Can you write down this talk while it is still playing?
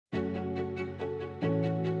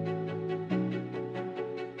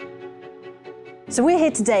So we're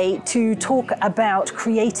here today to talk about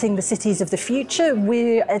creating the cities of the future.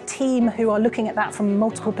 We're a team who are looking at that from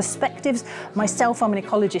multiple perspectives. Myself, I'm an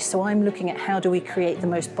ecologist, so I'm looking at how do we create the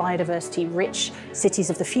most biodiversity-rich cities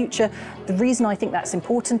of the future. The reason I think that's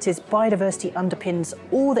important is biodiversity underpins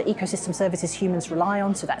all the ecosystem services humans rely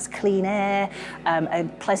on, so that's clean air, a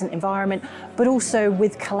pleasant environment, but also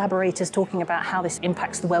with collaborators talking about how this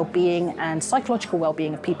impacts the well-being and psychological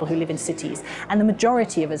well-being of people who live in cities. And the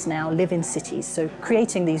majority of us now live in cities. So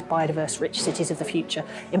creating these biodiverse, rich cities of the future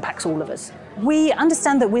impacts all of us. We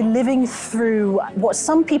understand that we're living through what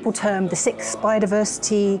some people term the sixth great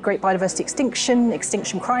biodiversity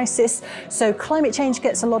extinction crisis. So climate change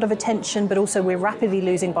gets a lot of attention, but also we're rapidly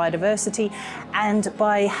losing biodiversity. And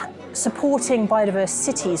by supporting biodiverse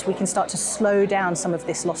cities, we can start to slow down some of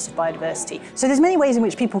this loss of biodiversity. So there's many ways in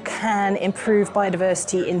which people can improve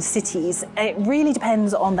biodiversity in cities. It really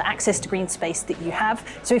depends on the access to green space that you have.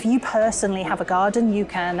 So if you personally have a garden, you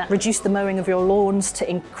can reduce the mowing of your lawns to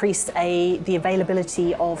increase the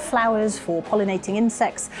availability of flowers for pollinating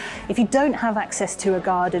insects. If you don't have access to a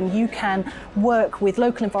garden, you can work with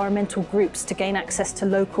local environmental groups to gain access to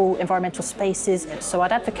local environmental spaces. So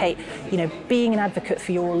I'd advocate, being an advocate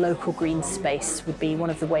for your local green space would be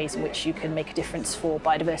one of the ways in which you can make a difference for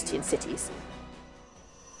biodiversity in cities.